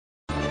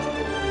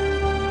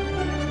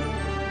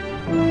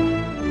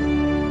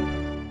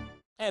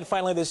And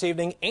finally this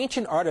evening,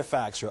 ancient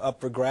artifacts are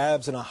up for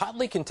grabs in a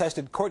hotly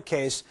contested court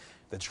case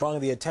that's drawing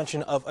the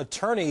attention of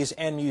attorneys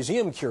and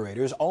museum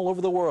curators all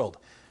over the world.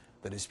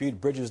 The dispute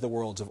bridges the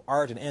worlds of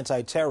art and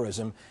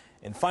anti-terrorism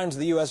and finds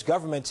the U.S.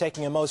 government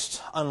taking a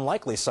most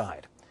unlikely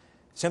side.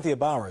 Cynthia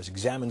Bowers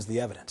examines the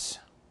evidence.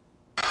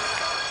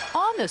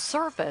 On the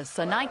surface,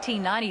 a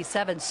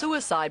 1997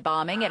 suicide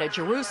bombing at a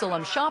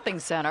Jerusalem shopping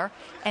center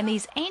and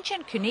these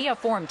ancient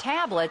cuneiform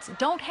tablets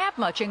don't have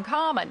much in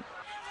common.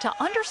 To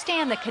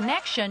understand the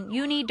connection,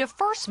 you need to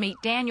first meet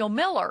Daniel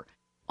Miller.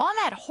 On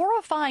that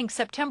horrifying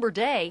September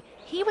day,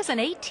 he was an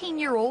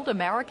 18-year-old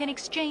American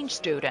exchange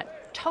student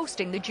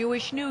toasting the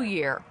Jewish New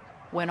Year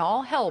when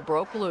all hell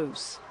broke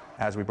loose.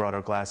 As we brought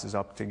our glasses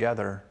up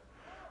together,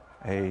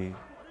 a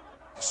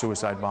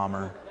suicide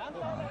bomber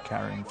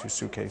carrying 2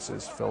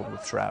 suitcases filled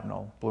with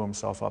shrapnel blew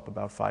himself up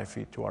about 5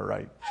 feet to our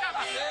right.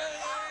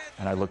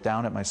 And I looked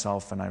down at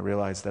myself and I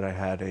realized that I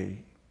had a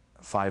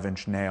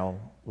 5-inch nail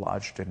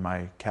lodged in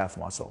my calf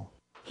muscle.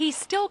 He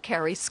still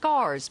carries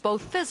scars,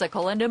 both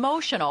physical and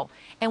emotional.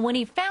 And when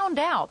he found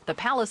out the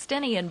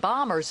Palestinian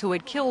bombers who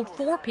had killed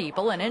 4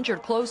 people and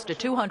injured close to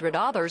 200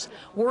 others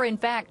were in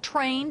fact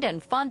trained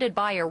and funded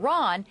by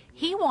Iran,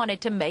 he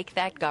wanted to make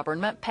that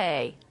government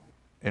pay.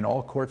 In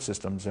all court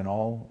systems in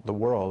all the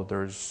world,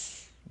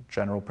 there's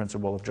general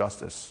principle of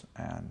justice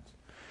and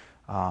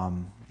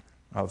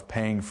of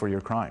paying for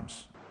your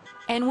crimes.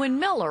 And when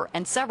Miller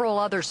and several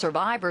other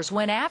survivors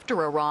went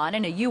after Iran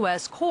in a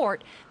U.S.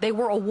 court, they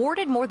were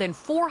awarded more than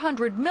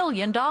 $400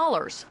 million.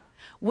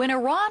 When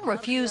Iran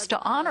refused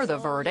to honor the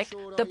verdict,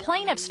 the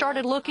plaintiffs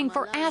started looking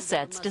for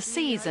assets to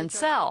seize and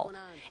sell.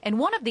 And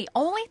one of the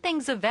only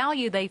things of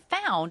value they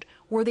found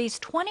were these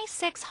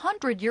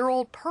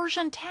 2,600-year-old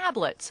Persian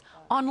tablets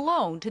on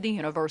loan to the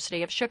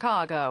University of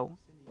Chicago.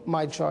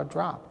 My jaw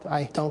dropped.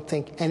 I don't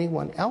think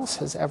anyone else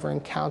has ever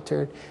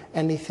encountered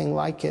anything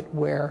like it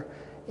where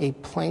a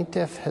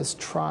plaintiff has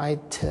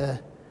tried to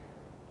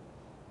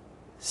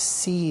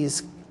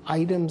seize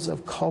items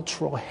of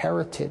cultural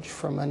heritage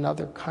from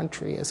another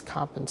country as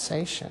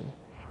compensation.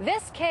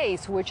 This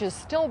case, which is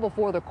still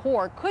before the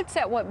court, could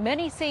set what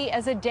many see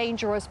as a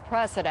dangerous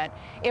precedent.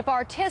 If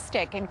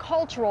artistic and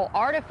cultural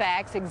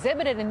artifacts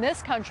exhibited in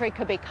this country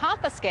could be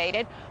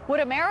confiscated,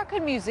 would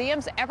American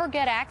museums ever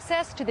get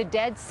access to the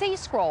Dead Sea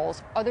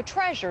Scrolls or the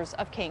treasures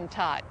of King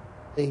Tut?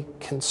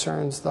 It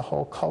concerns the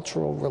whole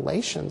cultural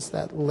relations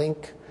that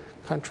link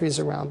countries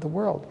around the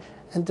world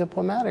and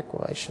diplomatic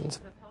relations.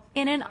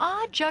 In an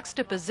odd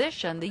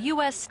juxtaposition, the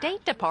U.S.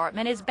 State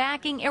Department is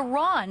backing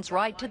Iran's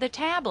right to the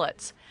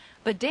tablets.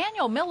 But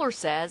Daniel Miller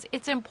says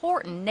it's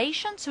important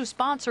nations who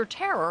sponsor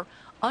terror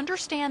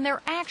understand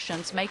their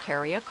actions may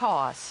carry a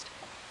cost.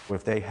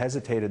 If they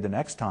hesitated the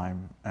next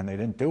time and they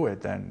didn't do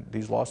it, then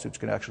these lawsuits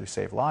could actually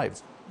save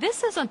lives.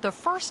 This isn't the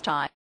first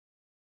time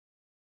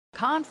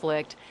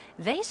conflict.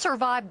 They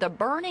survived the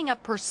burning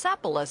of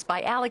Persepolis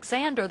by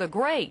Alexander the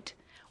Great.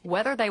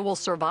 Whether they will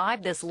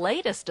survive this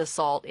latest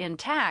assault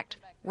intact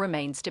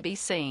remains to be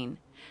seen.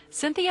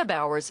 Cynthia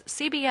Bowers,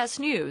 CBS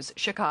News,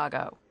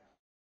 Chicago.